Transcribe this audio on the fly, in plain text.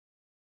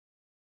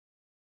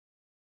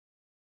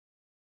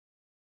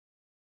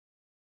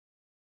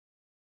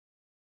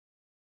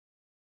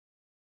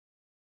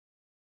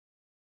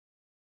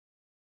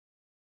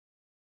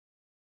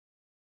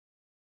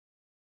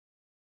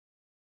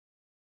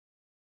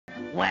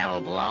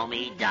Well, blow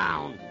me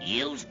down.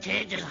 Yous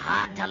kids is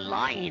hard to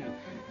line.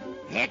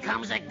 Here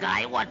comes a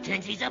guy what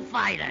thinks he's a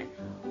fighter.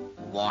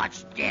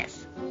 Watch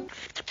this.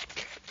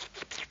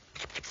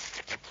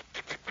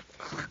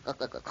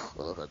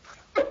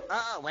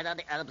 Oh, went on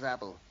the Adam's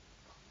apple.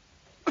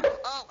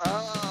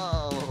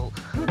 Oh.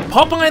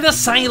 Popeye the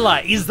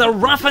Sailor is the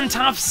rough and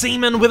tough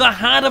seaman with a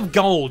heart of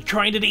gold,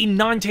 created in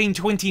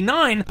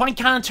 1929 by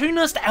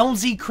cartoonist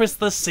Elsie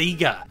Christopher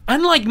Segar.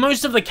 Unlike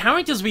most of the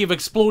characters we have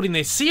explored in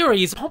this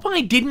series,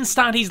 Popeye didn't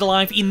start his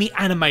life in the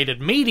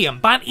animated medium,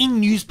 but in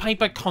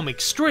newspaper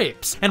comic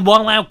strips. And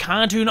while our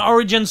cartoon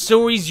origin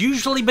stories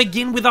usually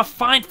begin with a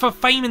fight for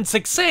fame and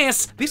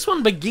success, this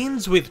one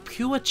begins with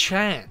pure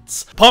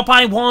chance.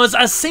 Popeye was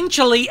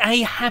essentially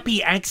a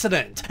happy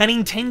accident, an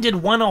intended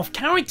one-off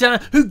character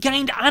who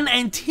gained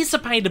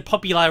unanticipated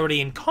popularity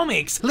in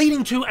comics,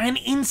 leading to an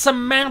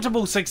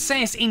insurmountable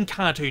success in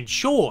cartoon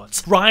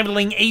shorts,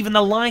 rivaling even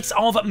the likes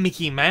of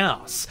Mickey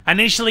Mouse.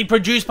 Initially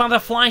produced by the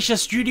Fleischer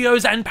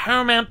Studios and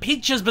Paramount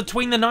Pictures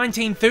between the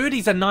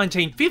 1930s and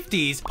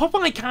 1950s,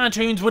 Popeye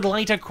cartoons would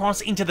later cross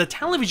into the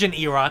television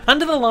era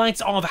under the likes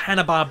of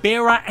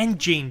Hanna-Barbera and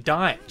Gene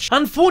Deitch.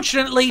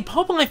 Unfortunately,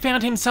 Popeye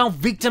found himself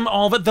victim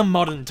of the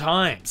modern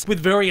times, with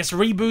various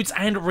reboots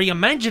and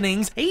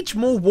reimaginings, each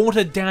more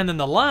watered down than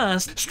the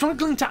last,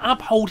 struggling to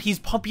uphold his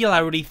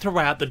popularity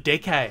throughout the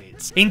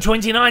decades. In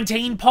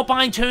 2019,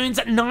 Popeye turns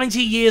 90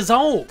 years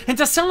old, and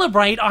to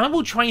celebrate, I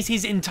will trace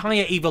his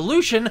entire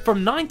evolution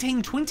from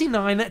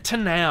 1929 to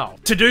now.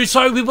 To do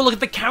so, we will look at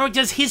the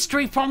character's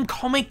history from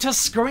comic to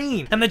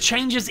screen, and the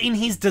changes in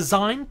his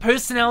design,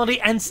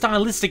 personality, and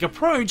stylistic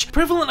approach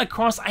prevalent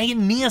across a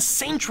near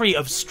century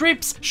of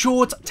strips,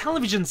 shorts,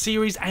 television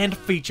series, and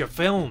feature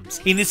films,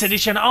 in this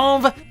edition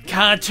of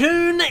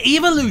Cartoon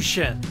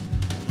Evolution.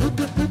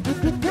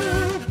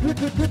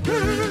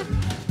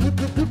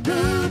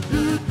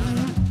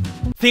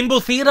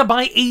 Thimble Theatre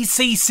by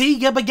E.C.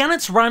 Segar began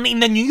its run in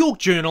the New York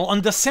Journal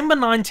on December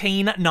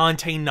 19,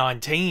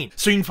 1919,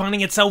 soon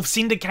finding itself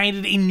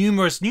syndicated in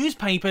numerous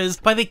newspapers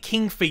by the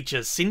King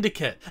Features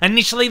Syndicate.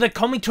 Initially, the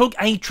comic took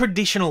a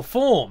traditional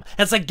form,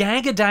 as a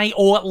gag-a-day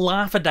or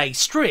laugh-a-day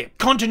strip.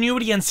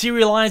 Continuity and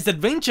serialized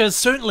adventures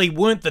certainly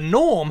weren't the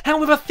norm,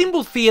 however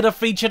Thimble Theatre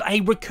featured a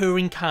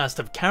recurring cast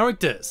of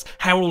characters: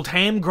 Harold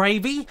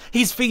Hamgravy,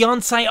 his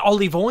fiancée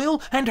Olive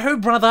Oil, and her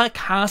brother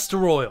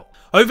Castor Oil.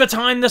 Over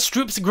time, the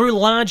strips grew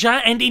larger,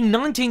 and in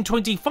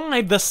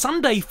 1925, the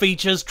Sunday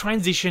features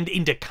transitioned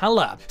into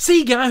colour.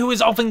 Segar, who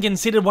is often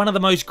considered one of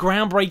the most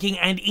groundbreaking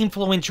and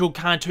influential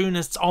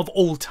cartoonists of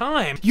all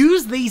time,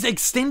 used these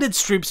extended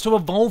strips to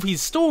evolve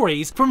his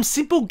stories from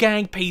simple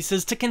gag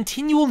pieces to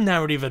continual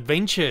narrative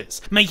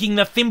adventures, making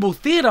the Thimble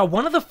Theatre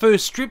one of the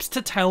first strips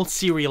to tell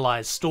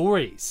serialised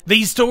stories.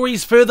 These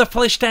stories further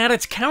fleshed out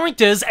its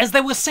characters as they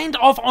were sent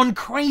off on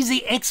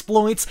crazy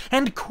exploits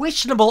and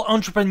questionable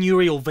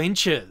entrepreneurial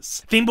ventures.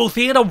 Thimble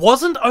Theatre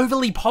wasn't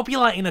overly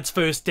popular in its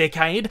first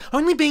decade,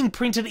 only being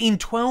printed in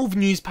 12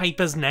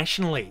 newspapers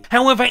nationally.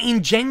 However,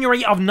 in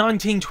January of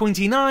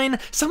 1929,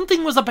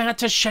 something was about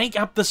to shake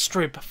up the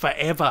strip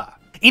forever.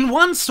 In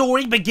one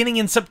story beginning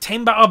in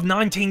September of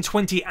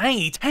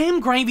 1928,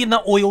 Hamgravy and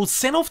the Oils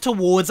set off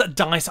towards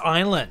Dice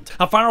Island,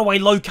 a faraway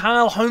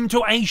locale home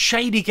to a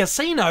shady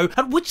casino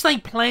at which they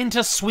planned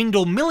to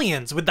swindle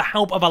millions with the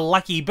help of a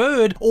lucky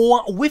bird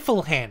or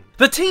wiffle hen.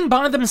 The team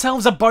buy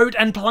themselves a boat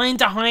and plan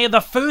to hire the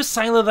first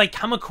sailor they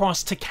come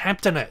across to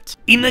captain it.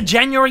 In the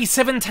January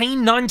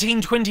 17,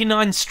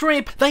 1929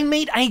 strip, they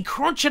meet a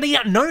crotchety,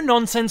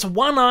 no-nonsense,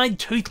 one-eyed,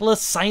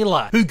 toothless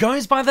sailor who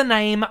goes by the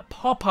name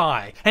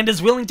Popeye and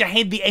is willing to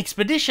head the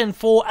expedition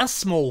for a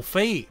small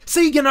fee.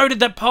 Segar noted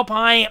that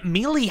Popeye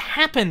merely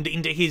happened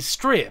into his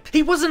strip.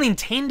 He wasn't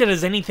intended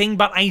as anything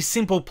but a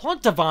simple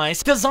plot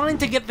device designed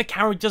to get the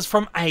characters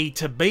from A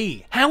to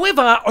B.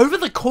 However, over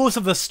the course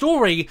of the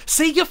story,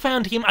 Segar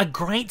found him a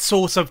great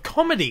source of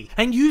comedy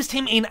and used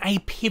him in a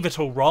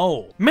pivotal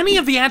role. Many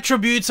of the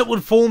attributes that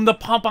would form the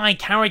Popeye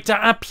character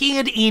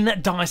appeared in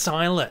Dice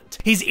Island.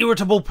 His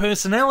irritable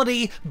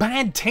personality,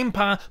 bad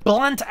temper,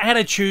 blunt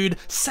attitude,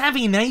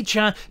 savvy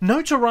nature,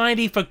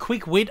 notoriety for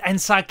quick wit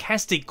and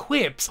sarcastic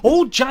quips,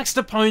 all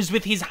juxtaposed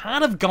with his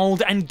heart of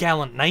gold and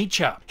gallant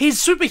nature. His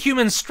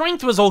superhuman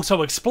strength was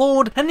also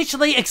explored,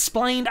 initially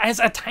explained as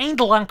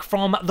attained luck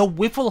from the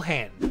wiffle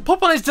hen.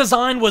 Popeye's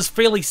design was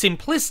fairly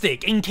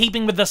simplistic, in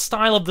keeping with the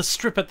style of the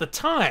strip at the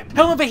time.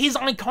 However, his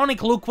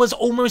iconic look was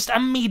almost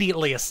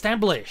immediately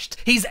established.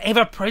 His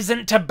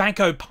ever-present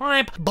tobacco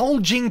pipe,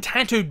 bulging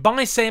tattooed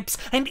biceps,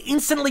 and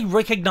instantly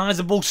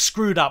recognizable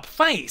screwed-up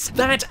face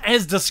that,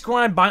 as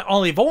described by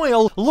Olive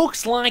Oil,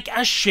 looks like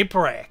a ship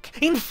shipwreck.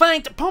 In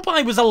fact,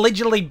 Popeye was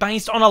allegedly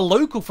based on a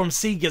local from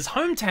Segar's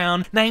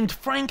hometown named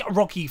Frank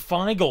Rocky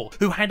Feigl,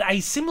 who had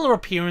a similar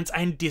appearance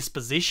and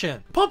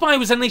disposition. Popeye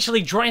was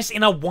initially dressed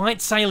in a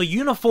white sailor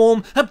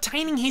uniform,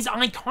 obtaining his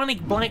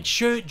iconic black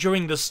shirt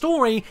during the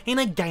story in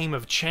a game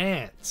of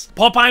chance.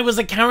 Popeye was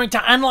a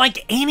character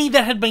unlike any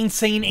that had been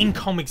seen in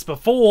comics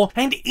before,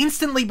 and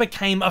instantly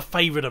became a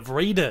favourite of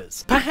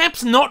readers.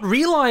 Perhaps not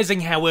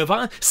realising,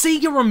 however,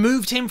 Segar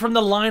removed him from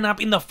the lineup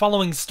in the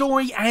following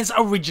story as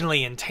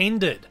originally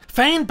intended.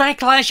 Fan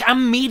backlash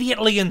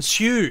immediately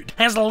ensued,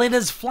 as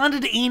letters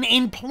flooded in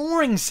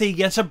imploring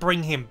Segar to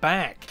bring him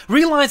back.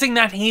 Realising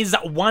that his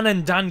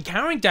one-and-done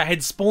character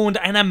had spawned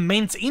an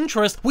immense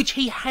interest which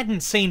he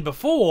hadn't seen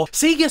before,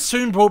 Segar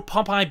soon brought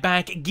Popeye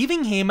back,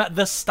 giving him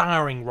the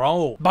starring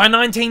role. By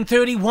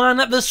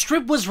 1931, the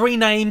strip was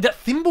renamed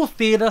Thimble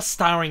Theatre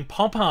Starring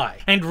Popeye,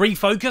 and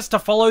refocused to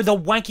follow the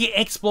wacky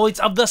exploits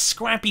of the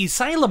scrappy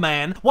Sailor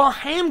Man, while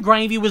Ham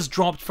Gravy was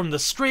dropped from the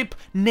strip,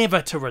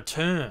 never to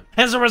return.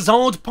 As a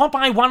result,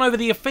 Popeye won over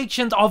the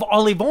affections of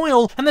Olive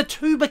Oyl, and the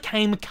two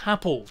became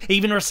coupled,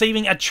 even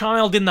receiving a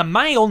child in the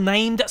mail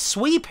named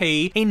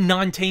Sweepy in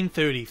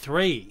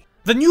 1933.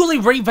 The newly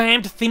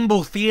revamped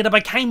Thimble Theatre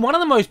became one of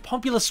the most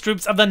popular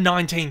strips of the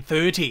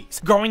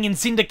 1930s, growing in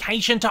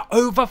syndication to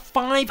over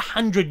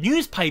 500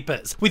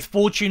 newspapers, with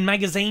Fortune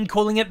magazine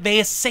calling it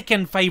their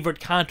second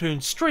favourite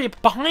cartoon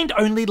strip, behind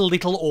only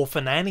Little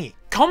Orphan Annie.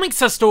 Comics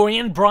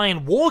historian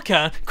Brian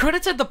Walker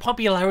credited the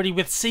popularity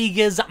with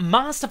Segar's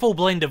masterful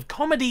blend of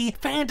comedy,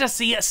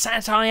 fantasy,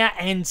 satire,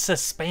 and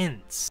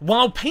suspense.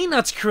 While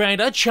Peanuts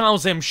creator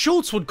Charles M.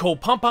 Schulz would call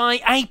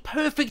Popeye a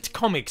perfect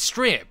comic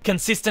strip,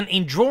 consistent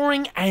in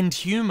drawing and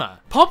humour.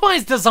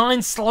 Popeye's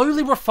design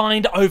slowly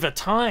refined over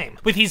time,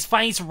 with his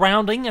face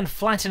rounding and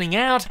flattening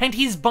out, and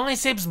his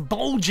biceps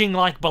bulging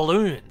like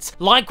balloons.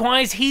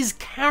 Likewise, his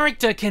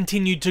character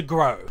continued to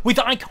grow, with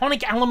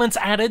iconic elements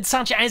added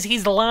such as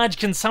his large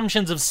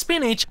consumption of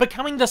spinach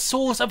becoming the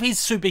source of his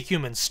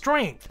superhuman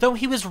strength, though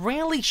he was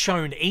rarely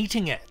shown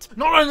eating it.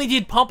 Not only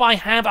did Popeye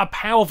have a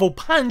powerful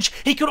punch,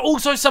 he could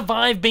also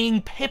survive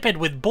being peppered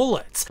with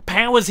bullets,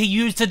 powers he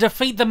used to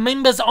defeat the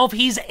members of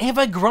his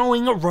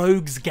ever-growing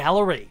rogues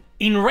gallery.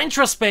 In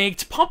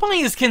retrospect,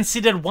 Popeye is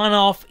considered one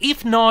of,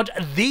 if not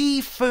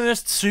the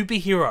first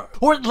superhero,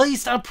 or at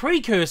least a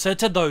precursor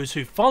to those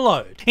who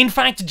followed. In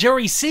fact,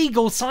 Jerry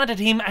Siegel cited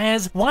him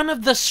as one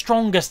of the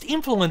strongest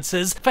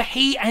influences for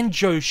he and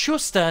Joe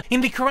Shuster in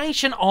the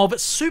creation of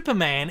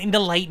Superman in the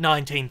late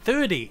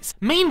 1930s.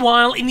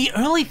 Meanwhile, in the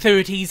early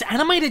 30s,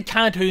 animated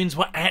cartoons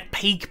were at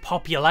peak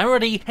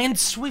popularity and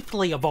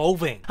swiftly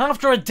evolving.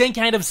 After a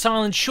decade of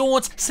silent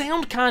shorts,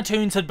 sound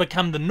cartoons had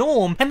become the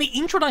norm, and the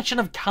introduction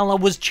of colour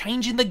was changing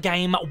the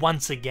game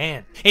once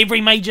again. Every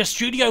major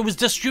studio was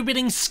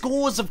distributing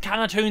scores of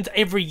cartoons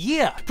every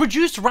year,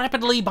 produced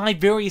rapidly by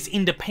various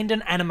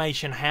independent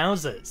animation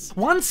houses.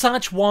 One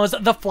such was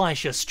the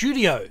Fleischer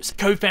Studios,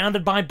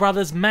 co-founded by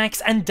brothers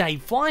Max and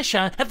Dave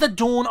Fleischer at the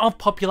dawn of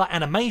popular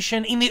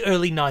animation in the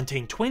early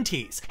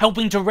 1920s,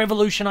 helping to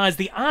revolutionize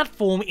the art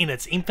form in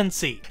its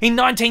infancy. In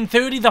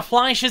 1930, the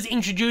Fleischers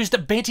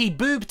introduced Betty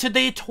Boop to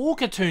their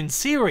Talkatoon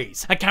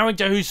series, a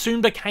character who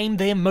soon became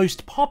their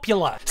most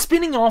popular,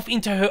 spinning off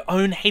into her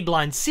own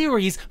headline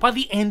series by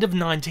the end of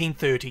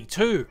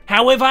 1932.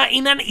 However,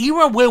 in an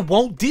era where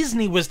Walt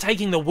Disney was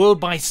taking the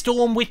world by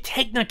storm with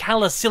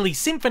Technicolor silly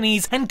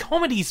symphonies and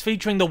comedies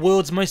featuring the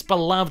world's most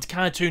beloved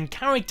cartoon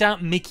character,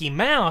 Mickey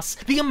Mouse,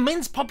 the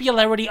immense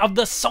popularity of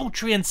the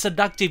sultry and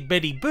seductive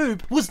Betty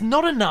Boop was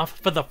not enough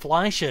for the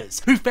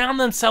Fleischers, who found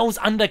themselves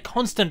under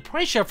constant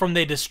pressure from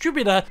their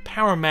distributor,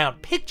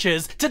 Paramount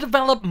Pictures, to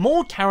develop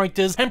more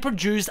characters and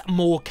produce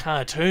more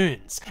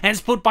cartoons. As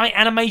put by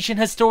animation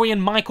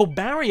historian Michael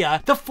Barrier,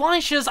 the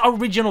Fleischers'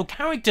 original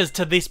characters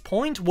to this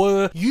point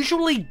were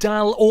usually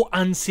dull or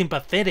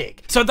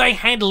unsympathetic, so they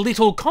had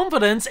little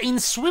confidence in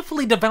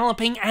swiftly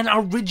developing an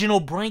original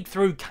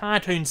breakthrough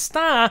cartoon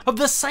star of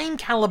the same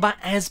caliber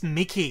as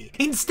Mickey.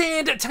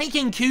 Instead,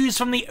 taking cues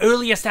from the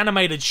earliest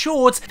animated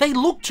shorts, they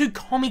looked to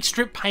comic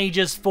strip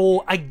pages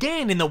for,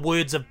 again in the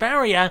words of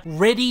Barrier,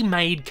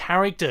 ready-made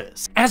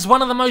characters. As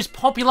one of the most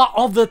popular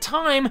of the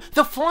time,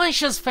 the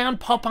Fleischers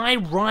found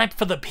Popeye ripe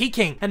for the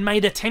picking and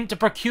made attempt to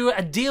procure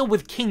a deal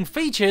with King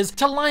Features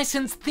to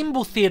license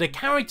Thimble Theatre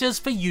characters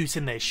for use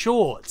in their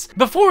shorts.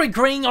 Before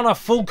agreeing on a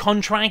full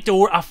contract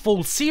or a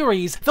full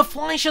series, the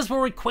Fleischers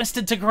were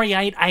requested to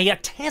create a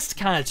test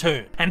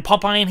cartoon, and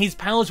Popeye and his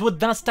pals would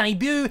thus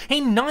debut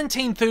in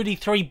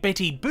 1933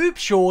 Betty Boop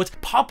short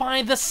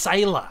Popeye the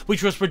Sailor,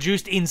 which was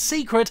produced in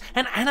secret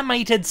and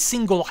animated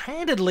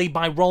single-handedly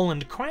by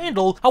Roland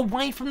Crandall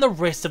away from the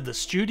rest of the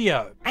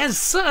studio. As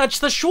such,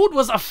 the short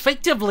was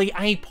effectively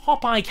a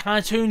Popeye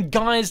cartoon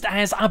guised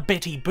as a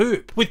Betty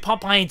Boop, with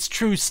Popeye its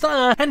true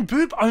star and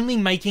Boop only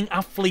making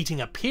a fleeting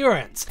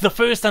appearance, the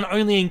first and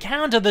only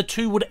encounter the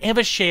two would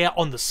ever share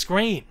on the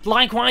screen.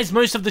 Likewise,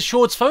 most of the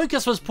short's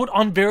focus was put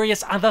on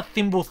various other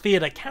Thimble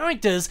Theatre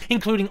characters,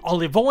 including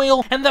Olive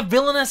Oyl and the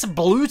villainous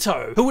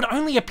Bluto, who had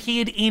only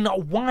appeared in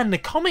one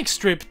comic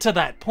strip to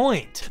that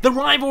point. The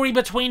rivalry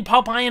between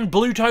Popeye and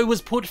Bluto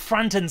was put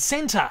front and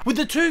centre, with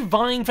the two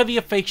vying for the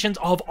affections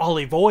of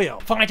Olive Oyl,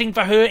 fighting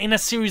for her in a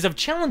series of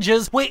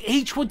challenges where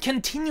each would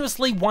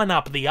continuously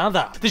one-up the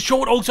other. The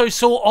short also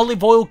saw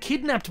Olive Oyl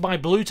kidnapped by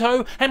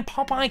Bluto and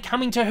Popeye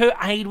coming to her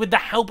aid with the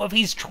help of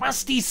his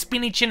trusty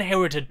Spinach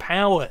inherited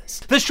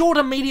powers. The short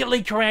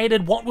immediately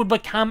created what would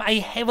become a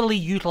heavily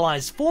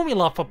utilised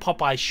formula for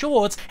Popeye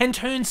shorts and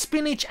turned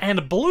Spinach and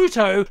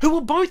Bluto, who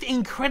were both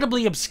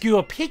incredibly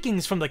obscure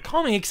pickings from the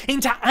comics,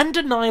 into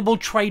undeniable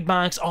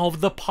trademarks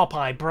of the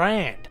Popeye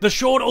brand. The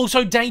short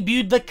also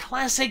debuted the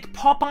classic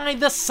Popeye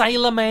the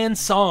Sailor Man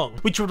song,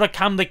 which would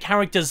become the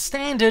character's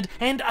standard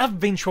and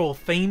eventual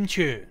theme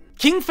tune.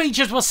 King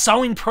Features was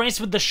so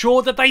impressed with the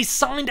short that they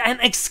signed an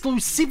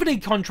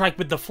exclusivity contract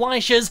with the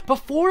Fleischers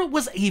before it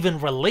was even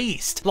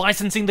released,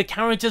 licensing the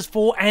characters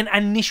for an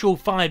initial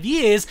 5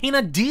 years in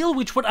a deal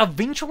which would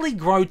eventually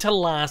grow to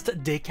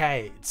last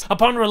decades.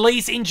 Upon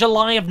release in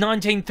July of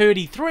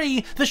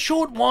 1933, the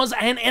short was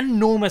an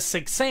enormous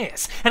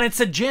success, and it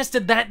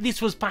suggested that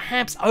this was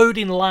perhaps owed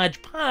in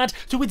large part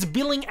to its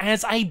billing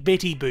as a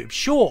Betty Boop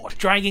short,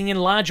 dragging in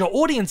larger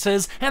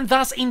audiences and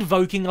thus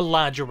invoking a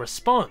larger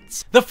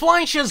response. The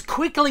Fleischers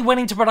quickly went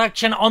into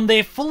production on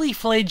their fully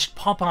fledged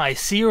Popeye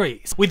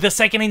series, with the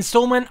second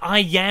installment, I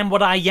Am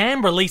What I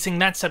Am, releasing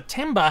that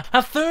September,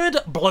 a third,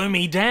 Blow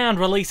Me Down,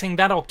 releasing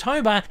that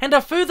October, and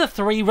a further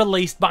 3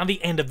 released by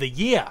the end of the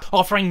year,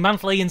 offering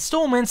monthly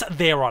installments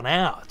there on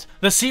out.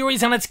 The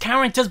series and its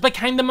characters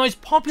became the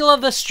most popular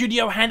the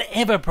studio had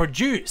ever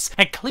produced,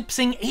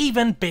 eclipsing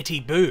even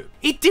Betty Boop.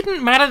 It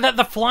didn't matter that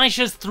the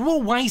Fleischers threw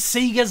away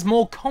Segar's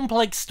more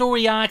complex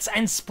story arcs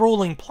and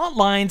sprawling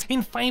plotlines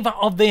in favour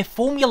of their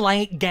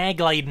formulaic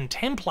gag-laden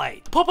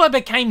template. Popeye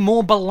became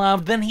more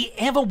beloved than he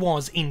ever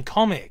was in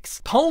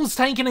comics. Polls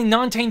taken in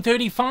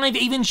 1935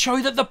 even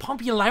show that the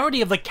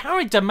popularity of the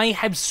character may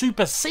have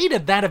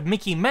superseded that of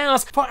Mickey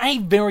Mouse for a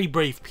very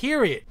brief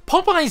period.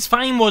 Popeye's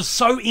fame was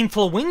so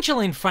influential,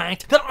 in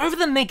fact, that over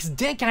the next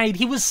decade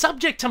he was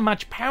subject to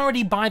much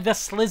parody by the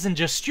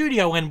Schlesinger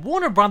Studio and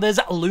Warner Brothers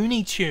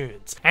Looney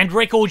Tunes, and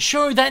records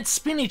show that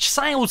Spinach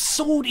sales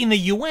soared in the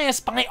US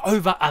by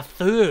over a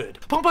third.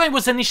 Popeye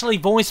was initially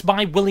voiced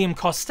by William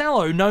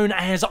Costello, known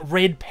as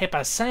Red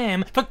Pepper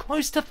Sam, for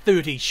close to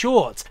 30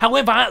 shorts.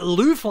 However,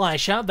 Lou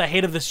Fleischer, the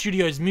head of the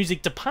studio's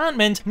music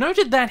department,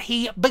 noted that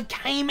he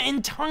became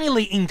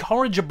entirely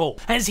incorrigible,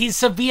 as his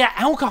severe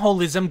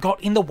alcoholism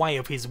got in the way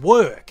of his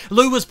work.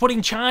 Lou was put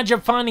in charge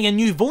of finding a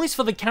new voice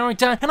for the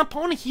character, and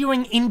upon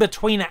hearing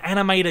in-betweener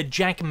animator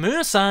Jack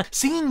Mercer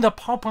singing the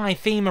Popeye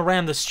theme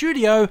around the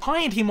studio,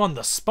 hired him on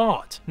the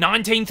spot.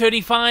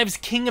 1935's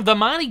King of the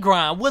Mardi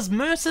Gras was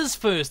Mercer's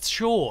first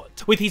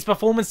short, with his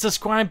performance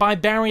described by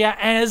Barrier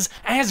as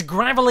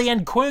gravelly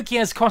and quirky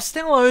as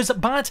Costello's,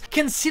 but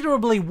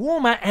considerably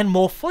warmer and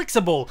more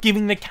flexible,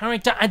 giving the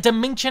character a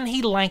dimension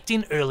he lacked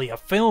in earlier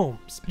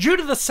films. Due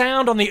to the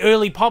sound on the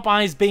early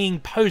Popeyes being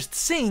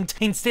post-synced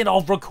instead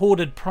of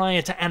recorded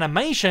prior to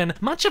animation,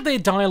 much of their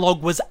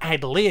dialogue was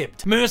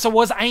ad-libbed. Mercer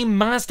was a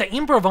master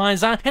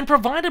improviser and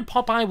provided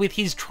Popeye with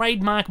his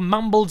trademark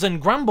mumbles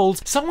and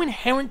grumbles so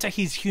inherent to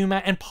his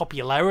humour and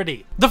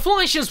popularity. The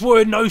Fleischers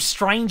were no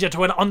stranger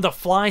to an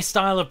on-the-fly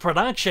style of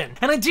production,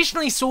 and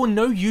additionally saw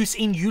no use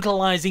in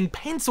utilising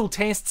pencil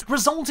tests,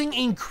 resulting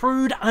in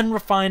crude,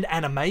 unrefined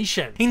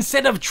animation.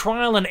 Instead of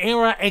trial and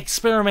error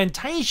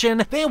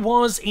experimentation, there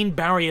was, in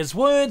Barrier's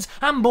words,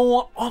 a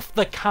more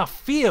off-the-cuff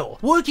feel,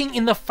 working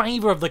in the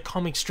favour of the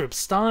comic strip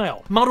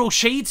style. Model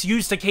sheets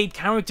used to keep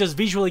characters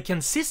visually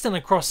consistent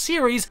across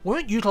series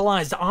weren't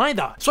utilised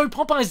either, so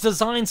Popeye's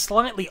design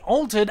slightly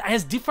altered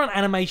as different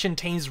animation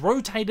teams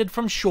rotated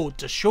from short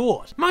to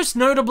short. Most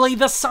notably,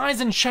 the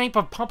size and shape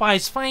of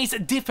Popeye's face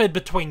differed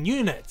between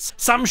units.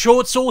 Some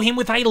shorts saw him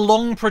with a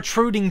long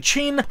protruding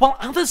chin, while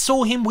others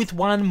saw him with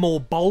one more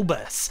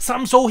bulbous.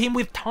 Some saw him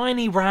with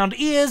tiny round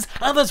ears,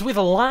 others with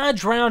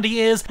large round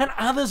ears, and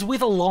others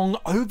with long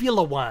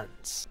ovular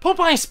ones.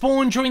 Popeye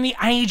spawned during the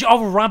age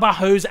of rubber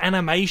hose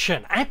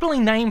animation, aptly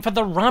named for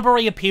the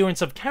rubbery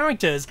appearance of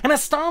characters, and a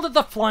style that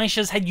the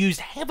Fleischers had used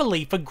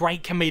heavily for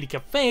great comedic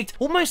effect,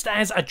 almost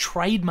as a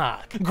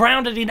trademark.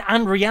 Grounded in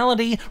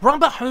unreality,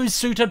 rubber hose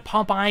suited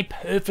Popeye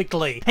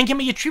perfectly, and can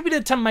be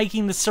attributed to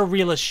making the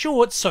surrealist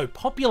short so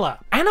popular.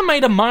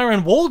 Animator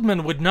Myron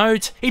Waldman would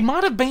note, "It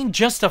might have been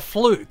just a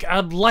fluke,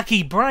 a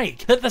lucky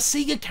break, that the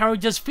Segar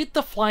characters fit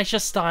the Fleischer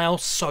style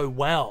so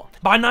well.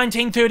 By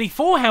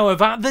 1934,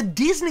 however, the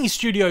Disney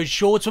Studios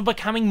shorts were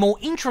becoming more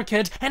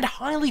intricate and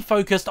highly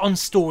focused on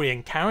story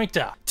and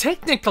character.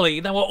 Technically,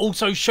 they were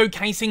also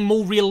showcasing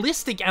more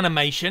realistic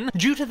animation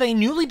due to their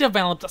newly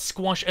developed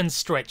squash and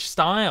stretch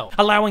style,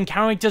 allowing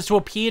characters to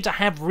appear to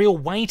have real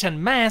weight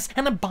and mass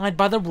and abide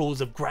by the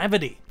rules of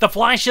gravity. The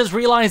Fleischers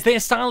realized their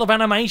style of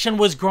animation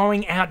was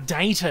growing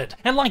outdated,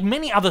 and like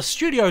many other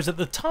studios at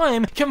the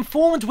time,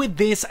 conformed with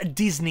this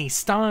Disney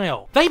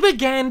style. They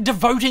began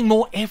devoting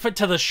more effort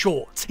to the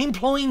shorts,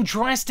 employing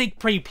drastic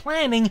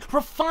pre-planning,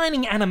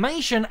 refining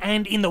animation,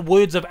 and in the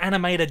words of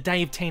animator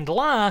Dave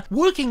Tendlar,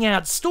 working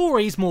out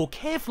stories more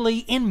carefully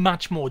in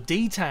much more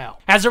detail.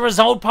 As a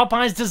result,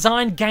 Popeye's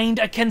design gained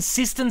a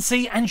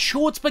consistency and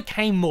shorts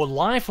became more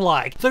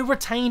lifelike, though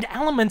retained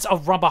elements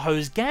of rubber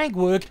hose gag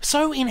work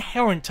so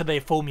inherent to their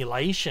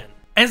formulation.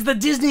 As the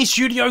Disney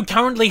studio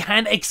currently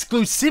had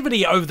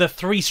exclusivity over the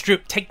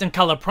 3-strip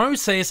Technicolor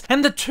process,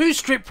 and the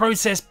 2-strip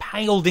process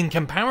paled in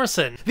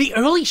comparison, the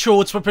early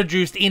shorts were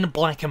produced in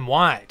black and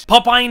white.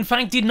 Popeye in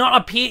fact did not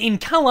appear in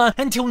colour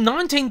until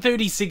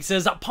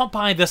 1936's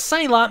Popeye the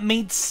Sailor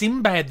meets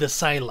Sinbad the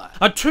Sailor,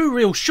 a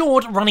 2-reel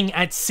short running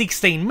at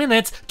 16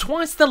 minutes,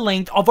 twice the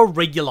length of a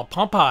regular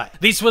Popeye.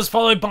 This was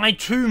followed by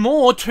 2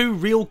 more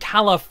 2-reel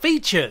colour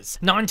features,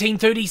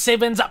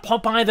 1937's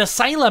Popeye the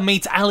Sailor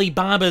meets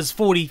Alibaba's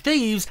 40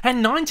 Thieves,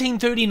 and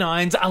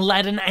 1939's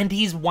Aladdin and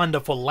His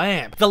Wonderful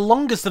Lamp, the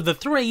longest of the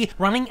 3,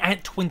 running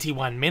at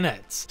 21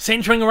 minutes.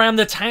 Centering around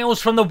the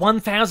tales from the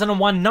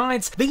 1001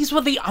 Nights, these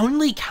were the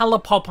only colour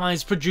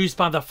Popeyes produced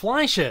by the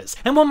Fleischers,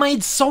 and were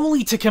made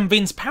solely to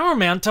convince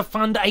Paramount to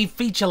fund a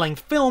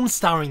feature-length film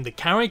starring the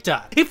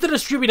character. If the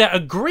distributor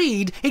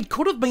agreed, it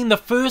could have been the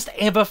first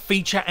ever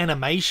feature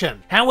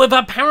animation.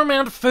 However,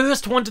 Paramount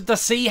first wanted to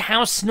see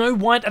how Snow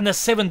White and the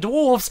 7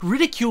 Dwarfs,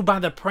 ridiculed by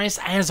the press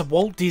as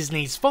Walt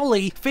Disney's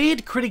folly, fared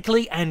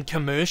critically and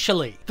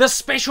commercially. The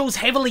specials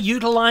heavily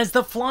utilised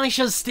the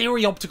Fleischer's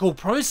stereoptical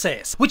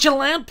process, which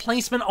allowed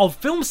placement of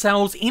film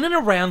cells in and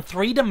around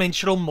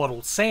 3-dimensional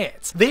model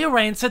sets, their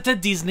answer to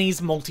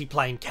Disney's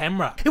multiplane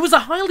camera. It was a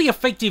highly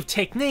effective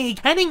technique,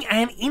 adding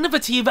an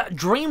innovative,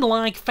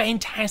 dreamlike,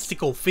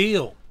 fantastical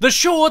feel. The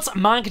shorts,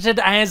 marketed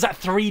as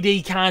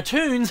 3D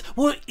cartoons,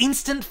 were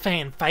instant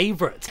fan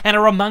favourites, and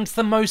are amongst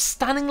the most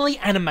stunningly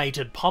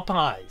animated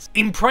Popeyes.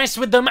 Impressed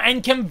with them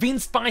and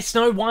convinced by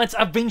Snow White's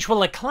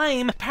eventual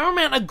acclaim,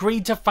 Paramount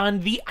agreed to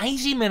fund the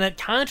 80-minute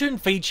cartoon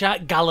feature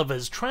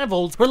Gulliver's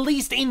Travels,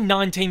 released in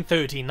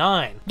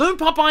 1939. Though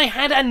Popeye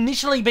had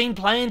initially been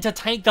planned to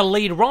take the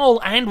lead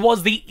role and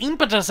was the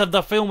impetus of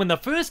the film in the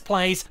first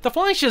place, the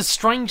Fleischers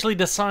strangely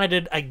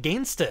decided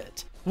against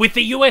it. With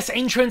the US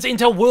entrance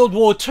into World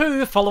War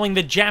II following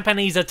the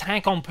Japanese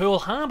attack on Pearl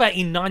Harbor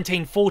in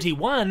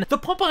 1941, the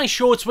Popeye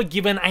shorts were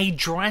given a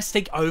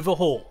drastic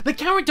overhaul. The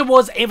character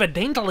was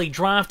evidently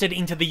drafted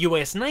into the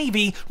US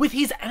Navy, with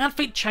his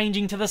outfit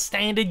changing to the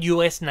standard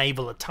US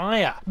naval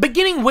attire.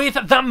 Beginning with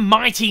the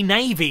Mighty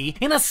Navy,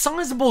 in a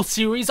sizable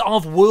series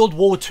of World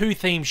War II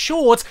themed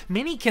shorts,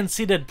 many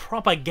considered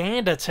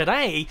propaganda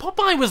today,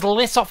 Popeye was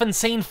less often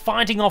seen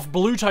fighting off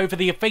Bluto for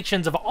the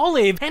affections of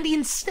Olive, and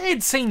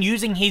instead seen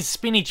using his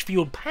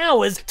Spinach-fuelled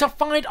powers to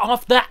fight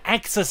off the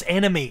Axis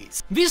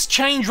enemies. This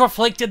change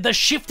reflected the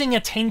shifting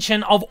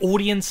attention of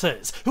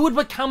audiences, who had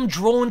become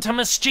drawn to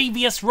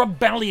mischievous,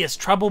 rebellious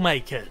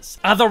troublemakers.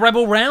 Other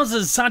rebel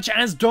rousers such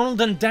as Donald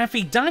and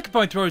Daffy Duck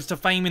both rose to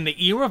fame in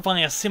the era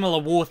via similar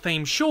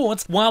war-themed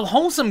shorts, while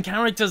wholesome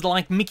characters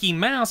like Mickey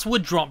Mouse were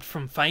dropped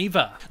from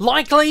favour.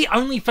 Likely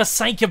only for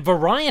sake of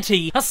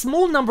variety, a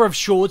small number of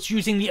shorts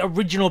using the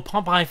original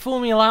Popeye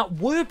formula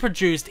were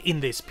produced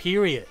in this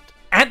period.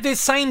 At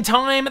this same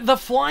time, the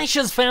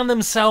Fleischers found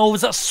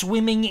themselves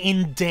swimming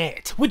in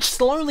debt, which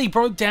slowly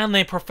broke down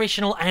their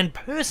professional and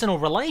personal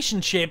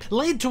relationship,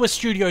 led to a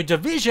studio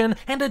division,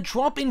 and a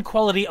drop in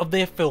quality of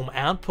their film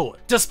output.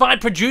 Despite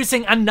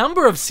producing a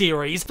number of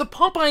series, the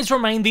Popeyes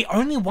remained the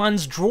only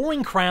ones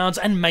drawing crowds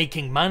and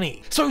making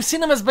money, so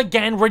cinemas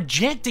began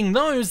rejecting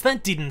those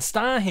that didn't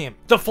star him.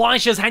 The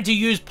Fleischers had to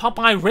use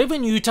Popeye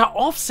revenue to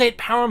offset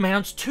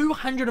Paramount's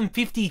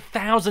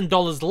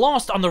 $250,000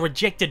 lost on the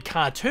rejected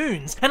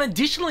cartoons, and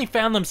additionally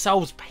found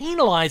themselves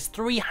penalised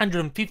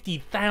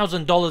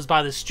 $350,000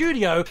 by the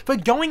studio for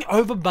going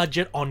over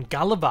budget on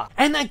Gulliver,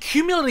 and a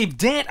cumulative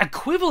debt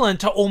equivalent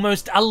to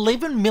almost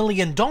 $11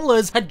 million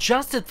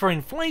adjusted for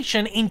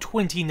inflation in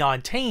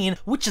 2019,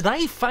 which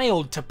they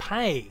failed to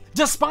pay.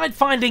 Despite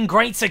finding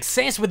great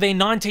success with their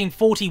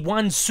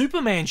 1941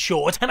 Superman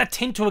short, an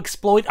attempt to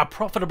exploit a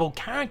profitable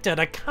character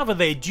to cover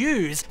their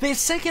dues, their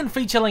second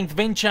feature-length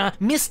venture,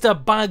 Mr.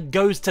 Bug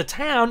Goes to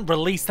Town,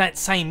 released that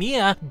same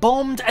year,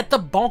 bombed at the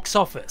box box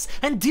office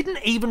and didn't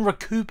even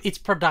recoup its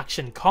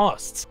production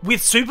costs,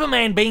 with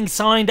Superman being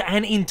signed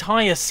an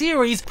entire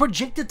series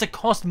projected to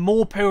cost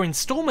more per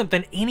installment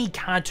than any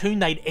cartoon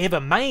they'd ever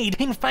made,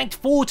 in fact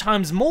 4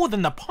 times more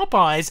than the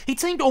Popeyes. It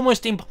seemed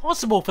almost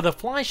impossible for the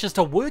Fleischers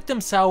to work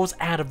themselves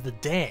out of the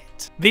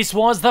debt. This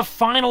was the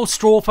final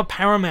straw for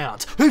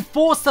Paramount, who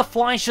forced the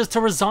Fleischers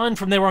to resign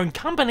from their own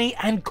company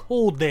and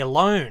called their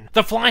loan.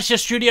 The Fleischer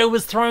studio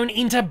was thrown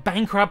into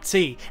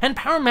bankruptcy, and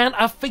Paramount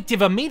effectively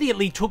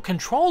immediately took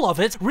control of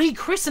it,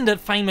 rechristened it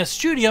Famous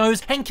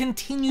Studios, and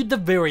continued the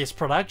various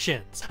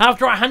productions.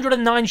 After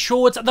 109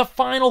 shorts, the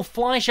final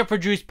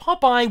Fleischer-produced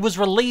Popeye was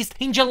released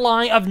in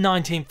July of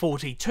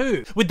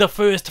 1942, with the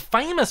first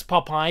Famous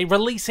Popeye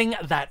releasing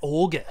that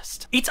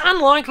August. It's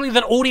unlikely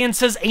that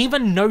audiences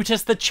even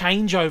noticed the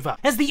changeover,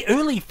 as the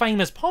early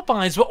Famous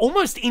Popeyes were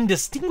almost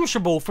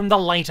indistinguishable from the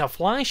later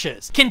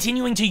Fleischers,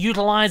 continuing to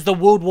utilize the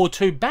World War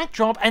II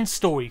backdrop and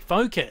story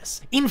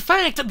focus. In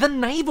fact, the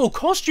naval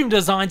costume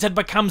designs had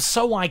become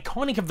so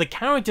iconic of the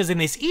characters in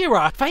this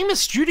era,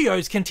 Famous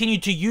Studios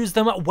continued to use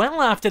them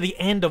well after the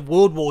end of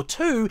World War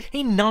II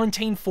in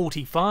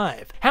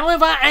 1945.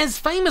 However, as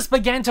Famous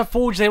began to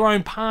forge their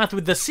own path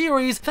with the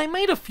series, they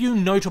made a few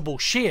notable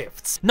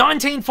shifts.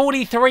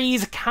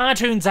 1943's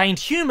Cartoons Ain't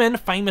Human,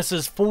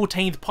 Famous's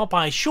 14th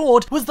Popeye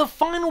short, was the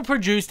final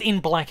produced in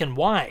black and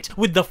white,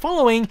 with the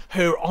following,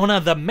 Her Honor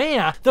the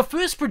Mayor, the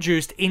first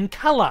produced in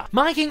colour,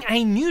 marking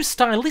a new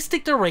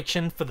stylistic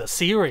direction for the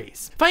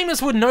series.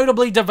 Famous would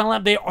notably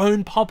develop their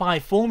own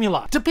Popeye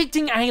formula,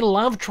 depicting a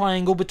love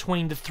triangle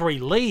between the 3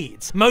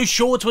 leads. Most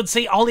shorts would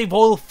see Olive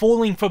Oyl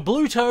falling for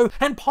Bluto,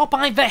 and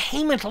Popeye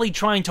vehemently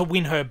trying to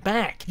win her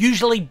back,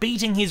 usually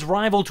beating his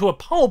rival to a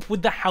pulp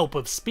with the help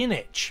of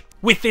Spinach.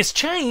 With this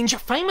change,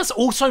 Famous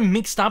also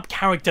mixed up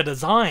character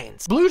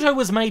designs. Bluto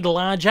was made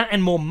larger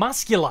and more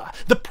muscular,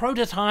 the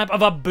prototype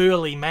of a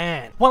burly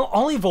man, while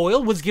Olive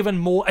Oyl was given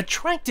more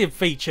attractive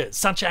features,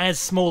 such as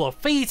smaller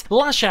feet,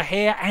 lusher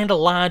hair, and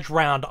large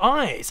round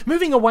eyes,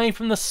 moving away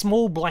from the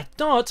small black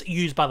dots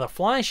used by the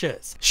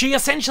Fleischers. She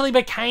essentially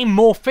became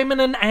more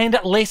feminine and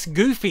less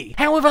goofy.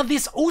 However,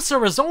 this also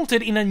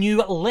resulted in a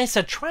new, less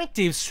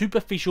attractive,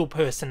 superficial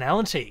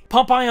personality.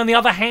 Popeye, on the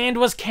other hand,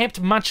 was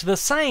kept much the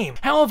same,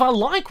 however,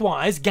 likewise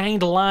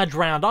gained large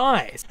round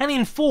eyes, and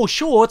in 4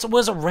 shorts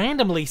was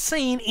randomly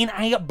seen in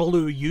a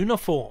blue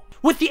uniform.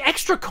 With the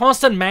extra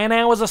cost and man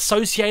hours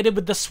associated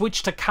with the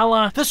switch to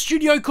colour, the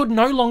studio could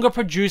no longer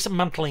produce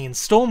monthly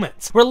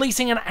installments,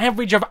 releasing an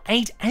average of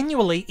 8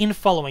 annually in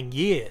following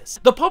years.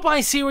 The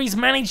Popeye series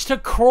managed to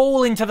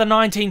crawl into the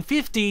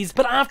 1950s,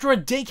 but after a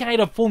decade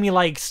of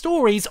formulaic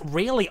stories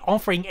rarely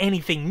offering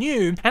anything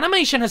new,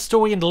 animation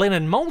historian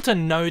Leonard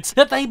Moulton notes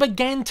that they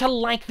began to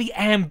lack the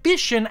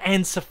ambition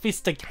and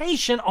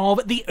sophistication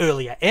of the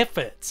earlier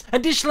efforts.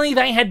 Additionally,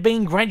 they had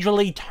been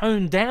gradually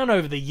toned down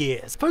over the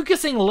years,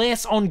 focusing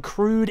less on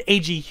crude,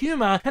 edgy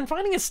humour and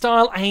finding a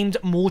style aimed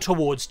more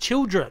towards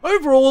children.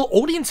 Overall,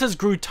 audiences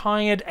grew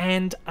tired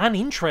and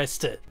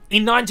uninterested.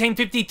 In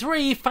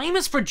 1953,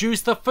 Famous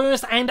produced the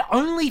first and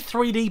only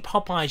 3D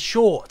Popeye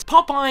short,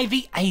 Popeye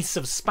the Ace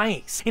of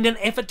Space, in an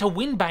effort to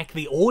win back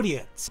the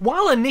audience.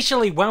 While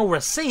initially well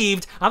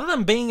received, other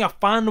than being a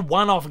fun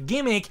one-off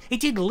gimmick,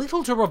 it did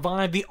little to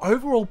revive the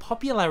overall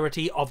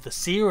popularity of the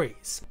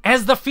series.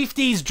 As the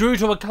 50s drew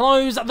to a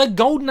close, the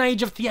golden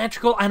age of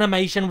theatrical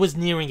animation was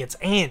nearing its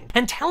end,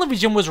 and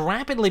television was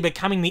rapidly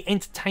becoming the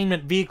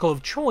entertainment vehicle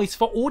of choice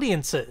for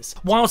audiences.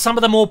 While some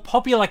of the more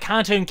popular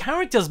cartoon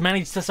characters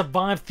managed to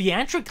survive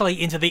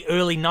theatrically into the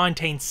early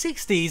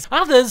 1960s,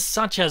 others,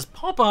 such as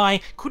Popeye,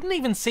 couldn't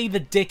even see the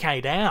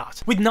decade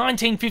out, with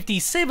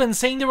 1957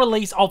 seeing the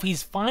release of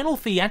his final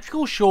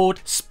theatrical short,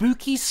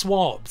 Spooky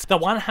Swabs, the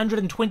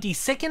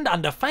 122nd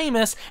under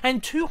Famous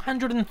and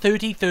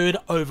 233rd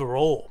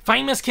overall.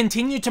 Famous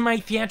continued to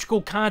make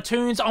theatrical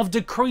cartoons of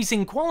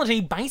decreasing quality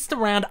based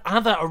around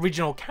other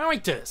original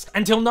characters,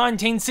 until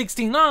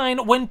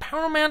 1969 when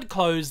Paramount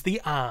closed the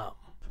arm.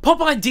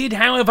 Popeye did,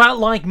 however,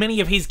 like many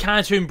of his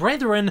cartoon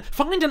brethren,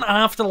 find an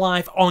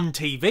afterlife on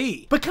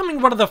TV, becoming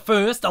one of the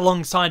first,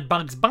 alongside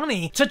Bugs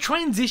Bunny, to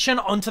transition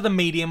onto the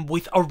medium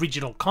with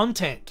original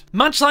content.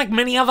 Much like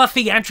many other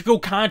theatrical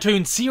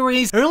cartoon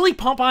series, early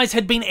Popeyes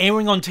had been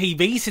airing on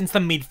TV since the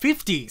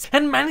mid-50s,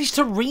 and managed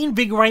to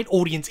reinvigorate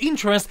audience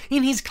interest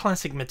in his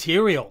classic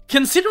material.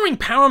 Considering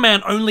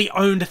Paramount only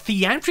owned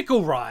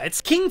theatrical rights,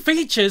 King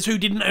Features, who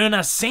didn't earn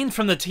a cent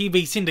from the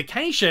TV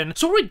syndication,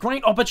 saw a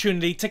great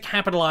opportunity to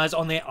capitalize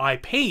on their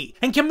IP,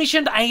 and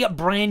commissioned a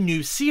brand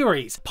new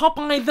series,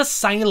 Popeye the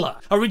Sailor,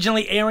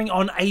 originally airing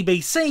on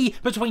ABC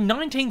between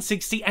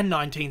 1960 and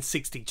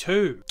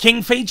 1962.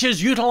 King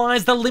Features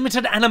utilised the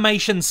limited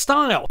animation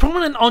style,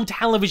 prominent on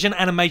television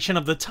animation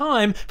of the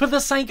time, for the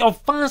sake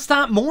of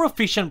faster, more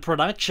efficient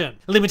production.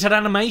 Limited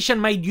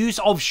animation made use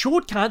of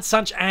shortcuts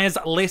such as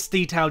less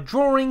detailed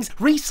drawings,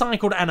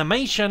 recycled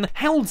animation,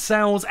 held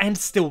cells, and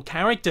still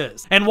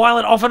characters. And while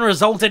it often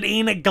resulted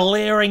in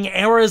glaring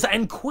errors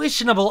and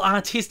questionable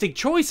artistic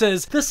choices,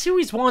 choices, the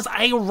series was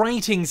a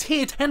ratings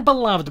hit and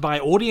beloved by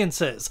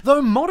audiences,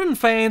 though modern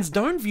fans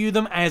don't view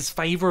them as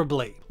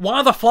favourably.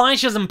 While the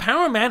Fleischers and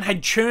Paramount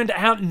had churned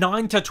out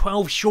 9 to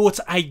 12 shorts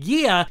a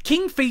year,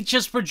 King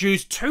Features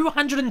produced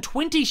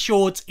 220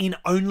 shorts in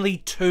only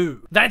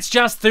 2. That's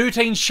just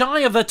 13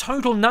 shy of the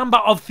total number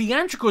of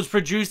theatricals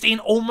produced in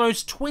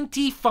almost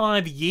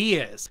 25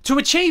 years. To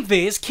achieve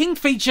this, King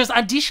Features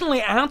additionally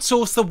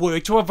outsourced the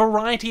work to a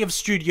variety of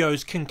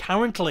studios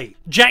concurrently.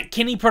 Jack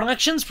Kinney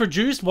Productions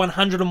produced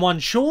 101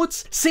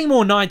 shorts,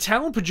 Seymour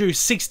Nightel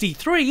produced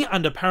 63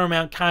 under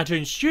Paramount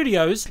Cartoon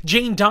Studios,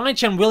 Gene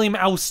Deitch and William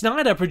L.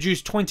 Snyder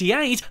produced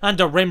 28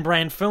 under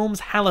Rembrandt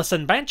Films'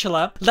 Hallison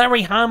Bachelor,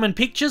 Larry Harmon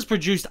Pictures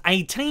produced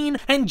 18,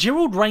 and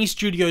Gerald Ray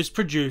Studios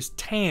produced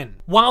 10.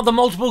 While the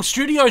multiple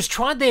studios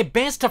tried their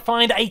best to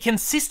find a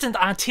consistent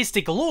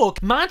artistic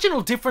look, marginal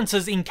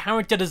differences in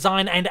character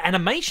design and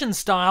animation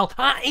style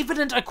are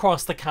evident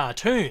across the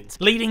cartoons,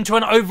 leading to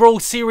an overall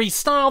series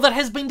style that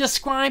has been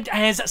described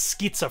as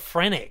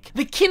schizophrenic.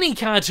 The Kinney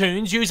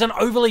cartoons use an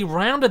overly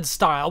rounded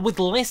style with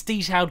less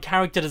detailed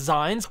character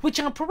designs, which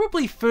are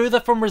probably further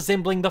from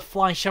resembling the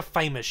Fleischer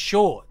famous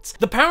shorts.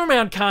 The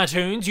Paramount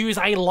cartoons use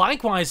a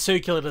likewise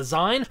circular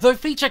design, though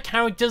feature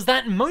characters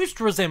that most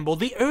resemble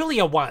the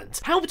earlier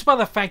ones, helped by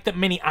the fact that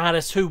many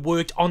artists who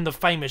worked on the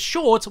famous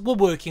shorts were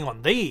working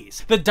on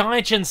these. The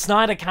Deitch and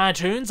Snyder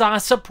cartoons are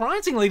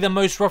surprisingly the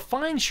most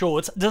refined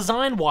shorts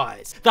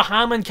design-wise. The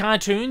Harmon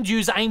cartoons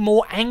use a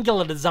more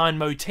angular design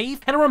motif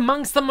and are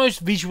amongst the most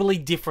visually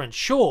different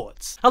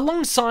shorts,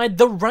 alongside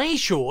the Ray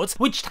shorts,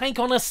 which take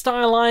on a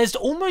stylized,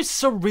 almost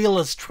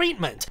surrealist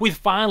treatment, with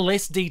far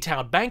less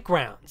detailed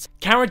backgrounds.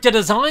 Character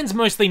designs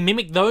mostly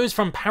mimic those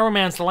from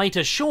Paramount's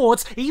later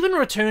shorts, even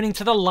returning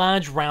to the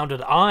large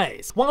rounded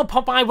eyes. While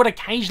Popeye would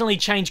occasionally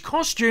change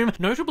costume,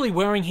 notably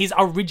wearing his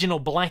original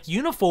black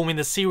uniform in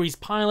the series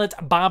pilot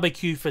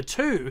Barbecue for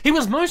Two, he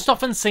was most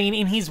often seen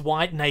in his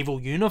white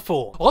naval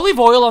uniform. Olive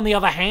Oil, on the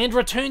other hand,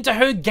 returned to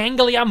her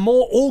ganglier,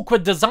 more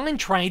awkward design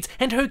traits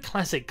and her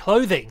classic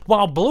clothing,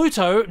 while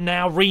Bluto,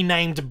 now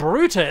renamed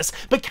Brutus,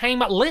 became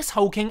less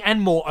hulking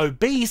and more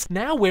obese,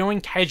 now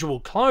wearing casual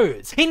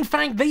clothes. In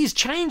fact, these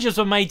changes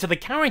were made to the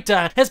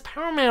character as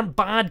Paramount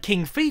barred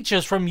King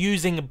Features from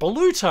using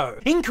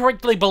Bluto,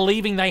 incorrectly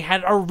believing they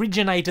had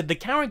originated the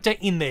character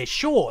in their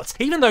shorts,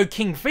 even though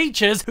King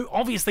Features, who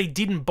obviously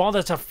didn't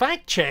bother to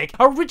fact check,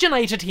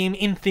 originated him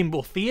in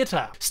Thimble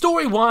Theatre.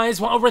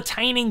 Story-wise, while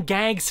retaining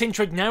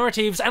gag-centric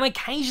narratives and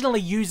occasionally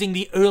using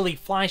the early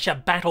Fleischer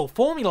battle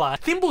formula,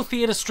 Thimble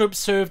Theatre strips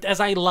served as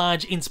a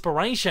large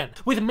inspiration,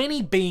 with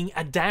many being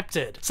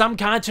adapted. Some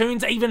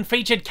cartoons even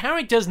featured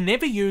characters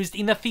never used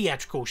in the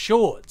theatrical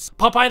shorts.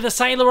 Popeye the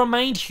Sailor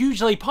remained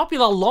hugely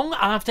popular long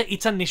after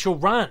its initial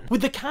run,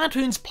 with the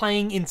cartoons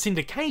playing in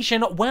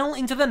syndication well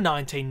into the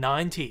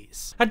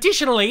 1990s.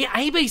 Additionally,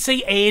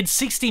 ABC aired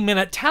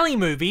 60-minute tally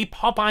movie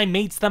Popeye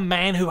Meets the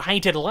Man Who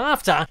Hated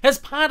Laughter as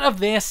part of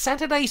their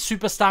Saturday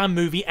Superstar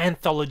movie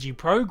anthology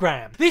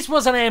program. This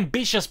was an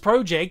ambitious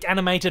project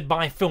animated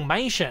by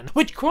Filmation,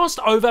 which crossed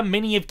over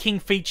many of King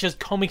Features'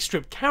 comic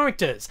strip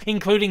characters,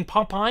 including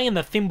Popeye and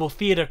the Thimble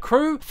Theatre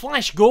crew,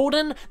 Flash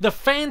Gordon, the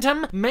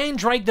Phantom,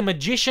 Mandrake the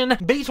Magician,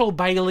 Beetle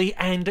Bailey,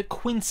 and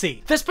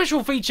Quincy. The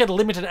special featured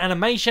limited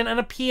animation and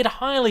appeared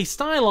highly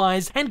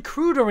stylized and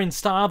cruder in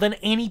style than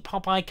any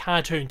Popeye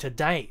cartoon to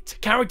date.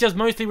 Characters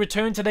mostly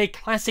returned to their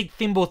classic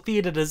Thimble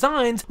Theatre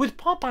designs, with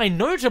Popeye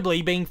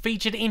notably being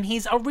featured in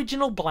his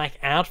original black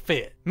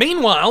outfit.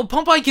 Meanwhile,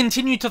 Popeye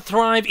continued to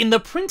thrive in the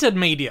printed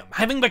medium,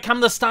 having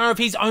become the star of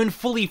his own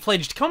fully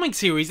fledged comic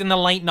series in the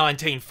late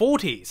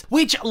 1940s,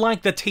 which,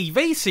 like the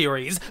TV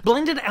series,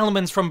 blended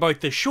elements from both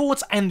the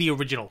shorts and the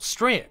original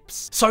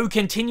strips. So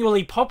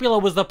continually popular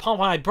was the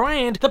Popeye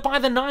brand that by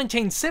the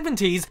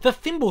 1970s, the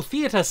Thimble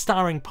Theatre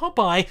starring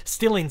Popeye,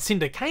 still in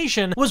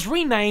syndication, was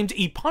renamed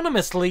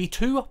eponymously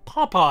to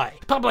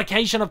Popeye.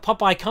 Publication of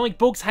Popeye comic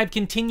books have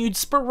continued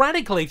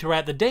sporadically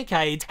throughout the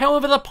decades,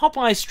 however the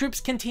Popeye strips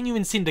continue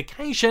in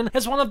syndication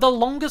as one of the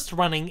longest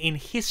running in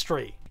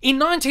history. In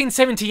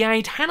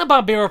 1978,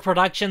 Hanna-Barbera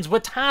Productions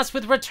were tasked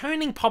with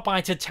returning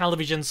Popeye to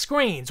television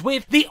screens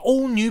with the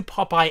all-new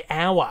Popeye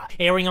Hour,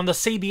 airing on the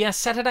CBS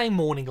Saturday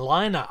morning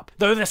lineup.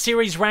 Though the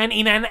series ran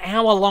in an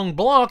hour-long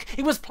block,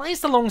 it was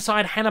placed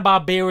alongside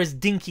Hanna-Barbera's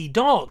Dinky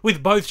Dog,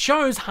 with both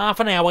shows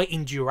half an hour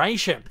in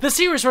duration. The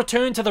series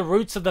returned to the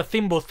roots of the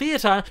Thimble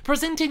Theatre,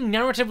 presenting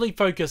narratively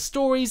focused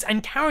stories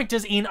and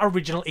characters in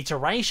original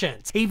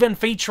iterations, even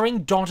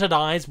featuring dotted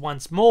eyes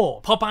once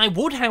more. Popeye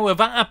would,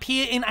 however,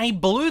 appear in a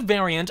blue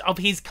variant of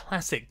his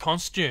classic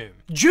costume.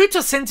 Due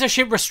to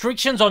censorship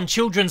restrictions on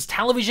children's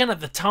television at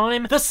the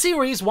time, the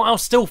series, while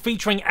still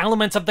featuring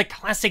elements of the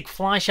classic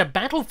Fleischer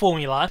battle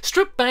formula,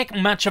 stripped back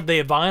much of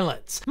their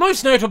violence.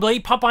 Most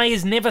notably, Popeye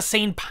is never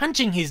seen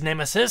punching his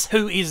nemesis,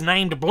 who is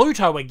named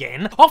Bluto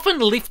again, often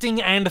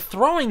lifting and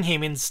throwing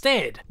him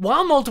instead.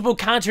 While multiple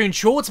cartoon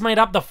shorts made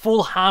up the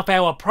full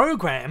half-hour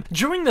program,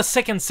 during the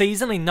second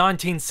season in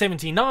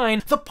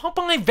 1979, the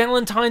Popeye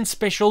Valentine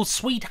special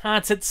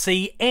Sweethearts at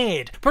Sea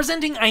aired,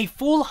 presenting a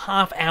 4 full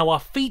half-hour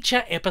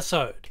feature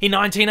episode. In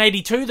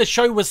 1982, the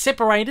show was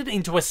separated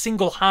into a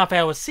single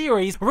half-hour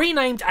series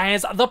renamed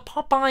as The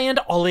Popeye and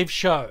Olive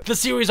Show. The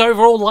series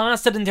overall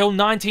lasted until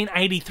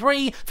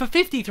 1983 for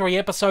 53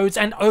 episodes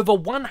and over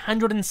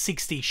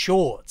 160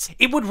 shorts.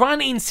 It would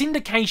run in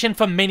syndication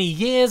for many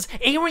years,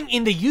 airing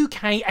in the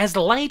UK as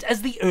late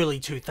as the early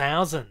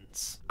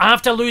 2000s.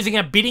 After losing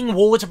a bidding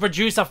war to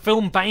produce a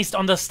film based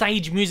on the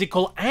stage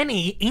musical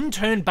Annie, in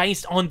turn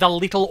based on the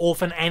Little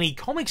Orphan Annie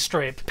comic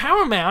strip,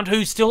 Paramount,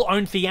 who still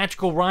owned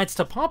theatrical rights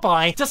to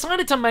Popeye,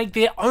 decided to make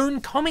their own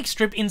comic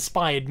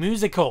strip-inspired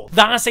musical.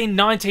 Thus, in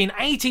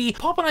 1980,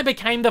 Popeye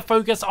became the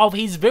focus of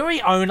his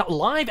very own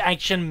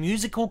live-action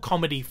musical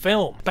comedy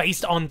film,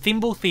 based on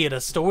Thimble Theatre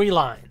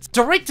storylines.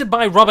 Directed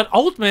by Robert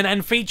Altman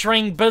and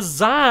featuring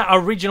bizarre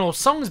original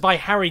songs by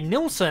Harry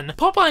Nilsson,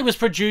 Popeye was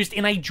produced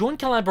in a joint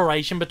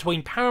collaboration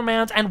between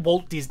Paramount and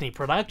Walt Disney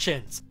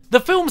Productions. The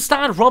film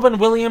starred Robin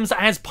Williams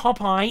as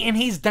Popeye in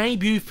his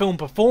debut film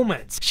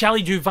performance,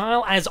 Shelley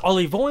Duvall as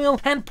Olive Oil,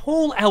 and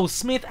Paul L.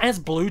 Smith as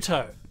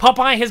Bluto.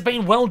 Popeye has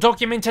been well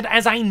documented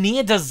as a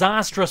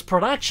near-disastrous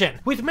production,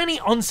 with many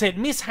on-set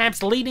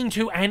mishaps leading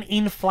to an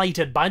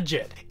inflated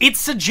budget. It's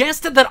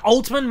suggested that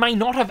Altman may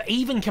not have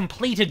even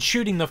completed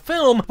shooting the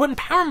film when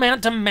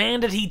Paramount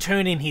demanded he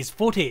turn in his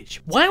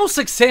footage. While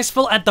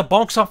successful at the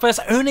box office,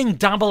 earning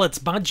double its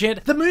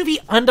budget, the movie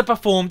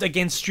underperformed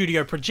against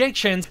studio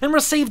projections and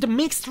received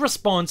mixed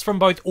response from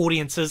both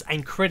audiences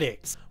and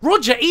critics.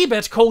 Roger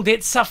Ebert called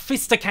it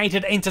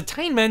sophisticated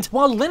entertainment,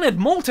 while Leonard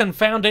Maltin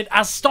found it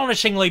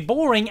astonishingly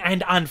boring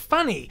and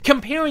unfunny,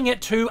 comparing it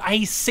to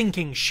a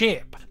sinking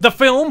ship. The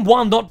film,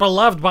 while not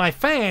beloved by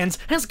fans,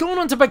 has gone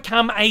on to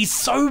become a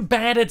so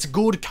bad it's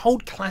good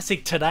cult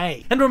classic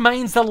today, and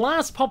remains the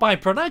last Popeye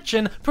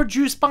production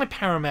produced by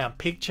Paramount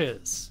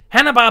Pictures.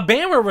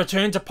 Hanna-Barbera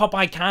returned to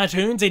Popeye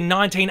cartoons in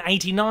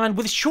 1989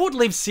 with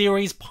short-lived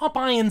series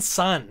Popeye and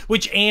Son,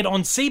 which aired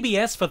on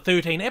CBS for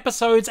 13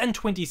 episodes and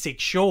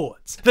 26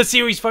 shorts. The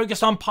series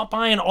focused on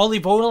Popeye and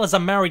Olive Oil as a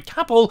married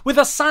couple with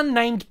a son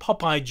named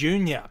Popeye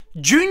Jr.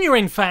 Jr.,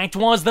 in fact,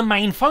 was the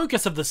main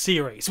focus of the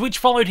series, which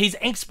followed his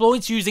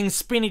exploits using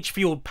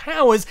spinach-fuelled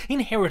powers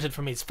inherited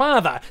from his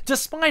father,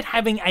 despite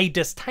having a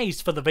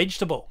distaste for the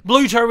vegetable.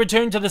 Bluto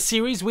returned to the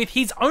series with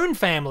his own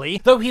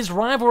family, though his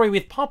rivalry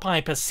with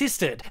Popeye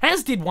persisted,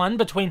 as did one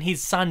between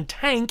his son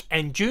Tank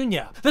and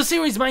Junior. The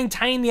series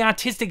maintained the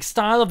artistic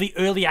style of the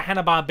earlier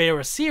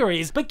Hanna-Barbera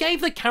series, but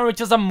gave the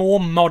characters a more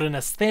modern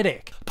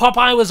aesthetic.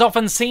 Popeye was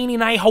often seen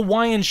in a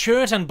Hawaiian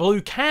shirt and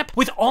blue cap,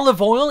 with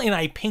Olive Oil in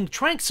a pink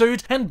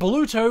tracksuit and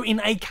Bluto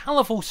in a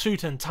colourful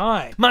suit and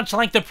tie. Much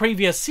like the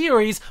previous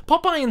series,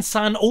 Popeye and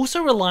Son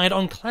also relied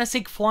on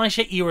classic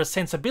Fleischer-era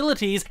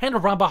sensibilities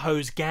and rubber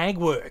hose gag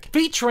work,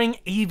 featuring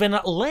even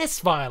less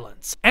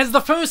violence. As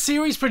the first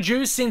series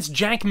produced since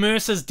Jack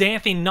Mercer's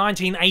death in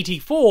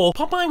 1984,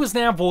 Popeye was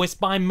now voiced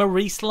by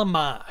Maurice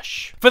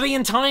LaMarche. For the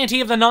entirety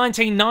of the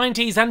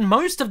 1990s and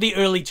most of the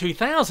early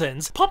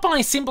 2000s,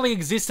 Popeye simply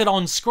existed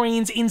on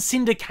screens in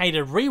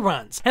syndicated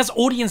reruns, as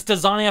audience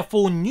desire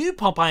for new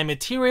Popeye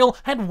material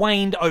had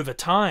waned over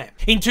time.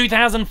 In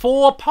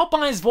 2004,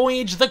 Popeye's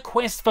Voyage: The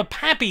Quest for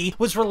Pappy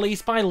was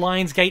released by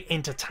Lionsgate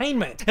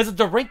Entertainment as a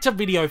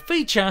direct-to-video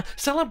feature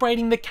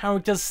celebrating the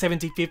character's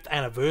 75th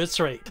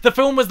anniversary. The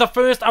film was the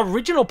first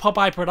original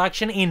Popeye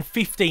production in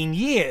 15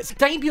 years,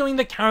 debuting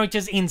the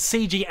characters in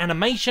CG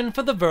animation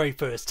for the very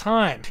first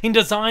time, in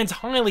designs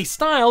highly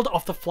styled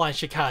off the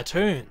Fleischer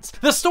cartoons.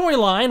 The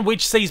storyline,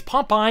 which sees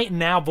Popeye,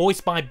 now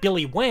voiced by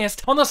Billy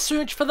West, on the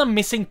search for the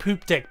missing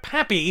poop deck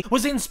Pappy,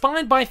 was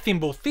inspired by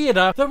Thimble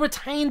Theatre that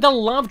retained the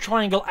love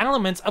triangle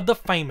elements of the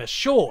famous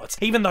shorts,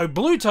 even though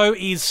Bluto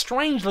is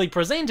strangely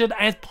presented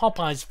as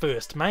Popeye's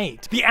first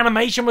mate. The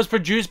animation was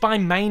produced by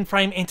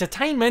Mainframe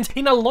Entertainment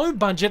in a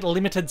low-budget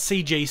limited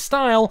CG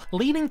style,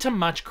 leading to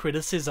much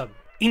criticism.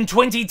 In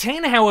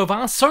 2010, however,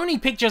 Sony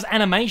Pictures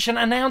Animation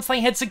announced they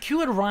had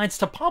secured rights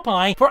to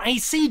Popeye for a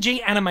CG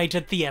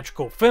animated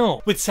theatrical film,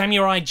 with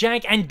Samurai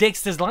Jack and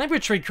Dexter's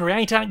Laboratory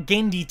creator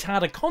Genndy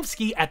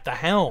Tartakovsky at the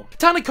helm.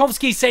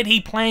 Tartakovsky said he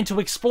planned to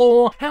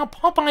explore how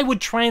Popeye would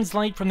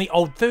translate from the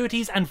old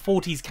 30s and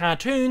 40s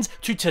cartoons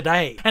to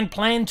today, and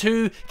planned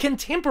to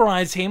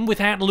contemporize him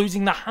without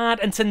losing the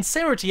heart and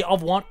sincerity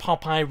of what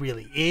Popeye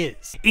really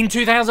is. In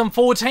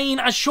 2014,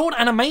 a short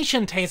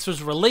animation test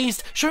was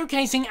released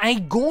showcasing a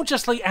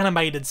gorgeously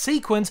animated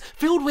sequence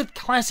filled with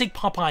classic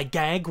Popeye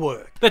gag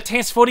work. The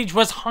test footage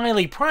was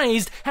highly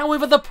praised,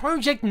 however the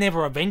project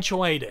never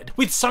eventuated,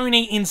 with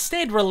Sony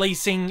instead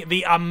releasing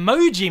the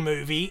Emoji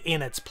Movie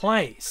in its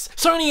place.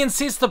 Sony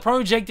insists the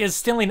project is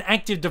still in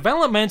active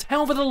development,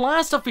 however the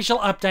last official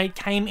update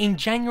came in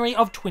January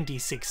of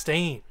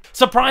 2016.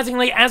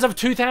 Surprisingly, as of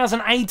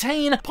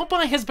 2018,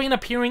 Popeye has been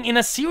appearing in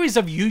a series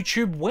of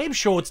YouTube web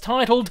shorts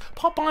titled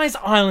Popeye's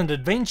Island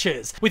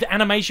Adventures, with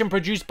animation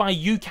produced by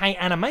UK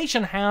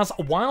animation house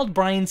Wild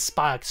Brain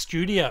Spark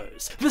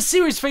Studios. The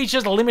series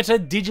features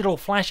limited digital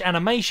flash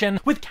animation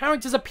with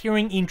characters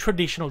appearing in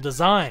traditional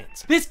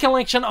designs. This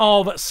collection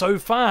of, so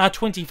far,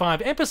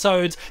 25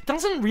 episodes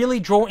doesn't really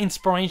draw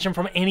inspiration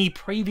from any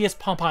previous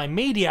Popeye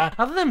media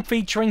other than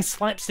featuring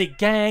slapstick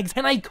gags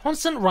and a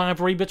constant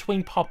rivalry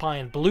between Popeye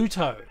and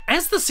Bluto.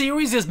 As the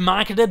series is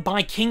marketed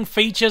by King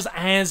Features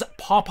as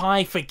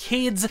Popeye for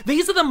Kids,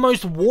 these are the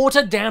most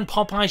watered down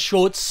Popeye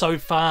shorts so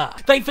far.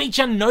 They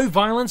feature no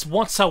violence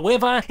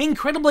whatsoever,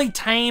 incredibly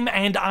tame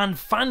and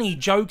unfunny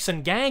jokes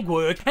and gag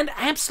work, and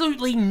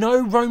absolutely no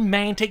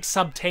romantic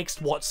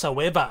subtext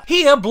whatsoever.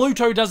 Here,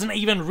 Bluto doesn't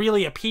even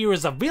really appear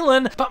as a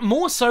villain, but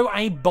more so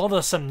a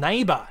bothersome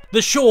neighbour.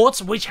 The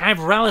shorts, which have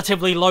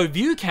relatively low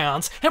view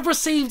counts, have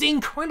received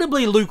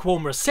incredibly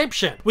lukewarm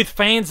reception, with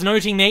fans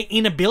noting their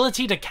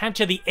inability to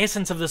capture the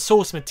essence of the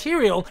source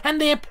material and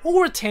their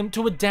poor attempt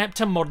to adapt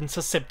to modern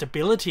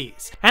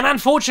susceptibilities. And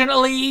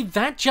unfortunately,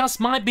 that just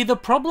might be the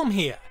problem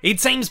here. It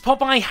seems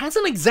Popeye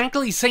hasn't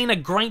exactly seen a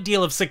great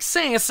deal of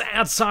success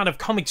outside of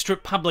comic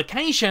strip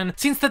publication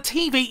since the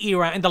TV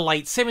era in the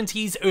late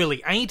 70s,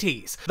 early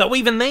 80s, though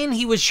even then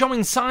he was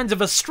showing signs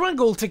of a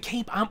struggle to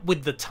keep up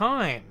with the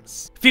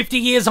times. 50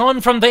 years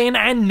on from then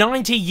and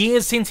 90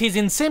 years since his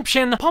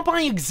inception,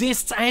 Popeye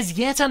exists as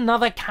yet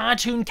another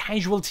cartoon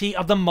casualty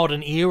of the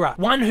modern era,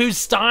 one whose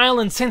style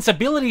and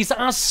sensibilities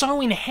are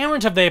so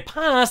inherent of their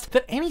past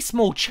that any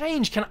small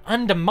change can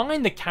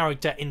undermine the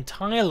character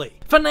entirely.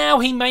 For now,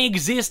 he may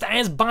exist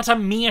as but a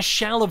mere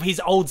shell of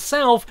his old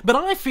self, but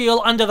I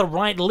feel under the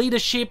right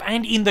leadership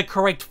and in the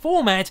correct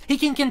format, he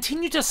can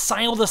continue to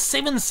sail the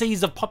 7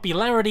 seas of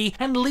popularity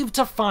and live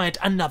to fight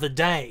another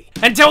day.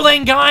 Until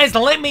then, guys,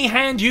 let me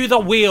hand you the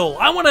wheel.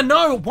 I want to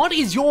know, what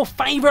is your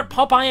favourite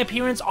Popeye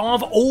appearance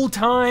of all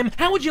time?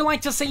 How would you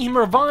like to see him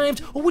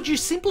revived, or would you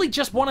simply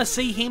just want to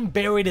see him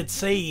buried at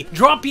sea?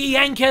 Drop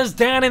your yankers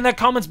down in the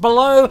comments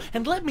below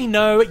and let me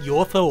know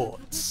your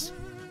thoughts.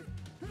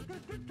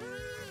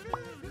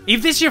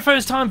 If this is your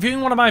first time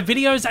viewing one of my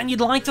videos and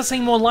you'd like to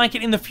see more like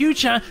it in the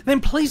future, then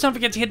please don't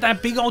forget to hit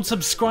that big old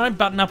subscribe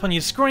button up on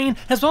your screen,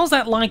 as well as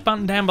that like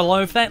button down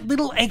below for that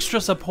little extra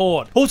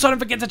support. Also, don't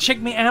forget to check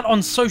me out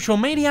on social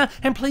media,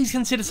 and please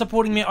consider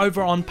supporting me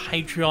over on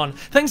Patreon.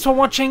 Thanks for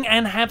watching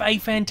and have a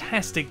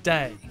fantastic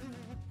day.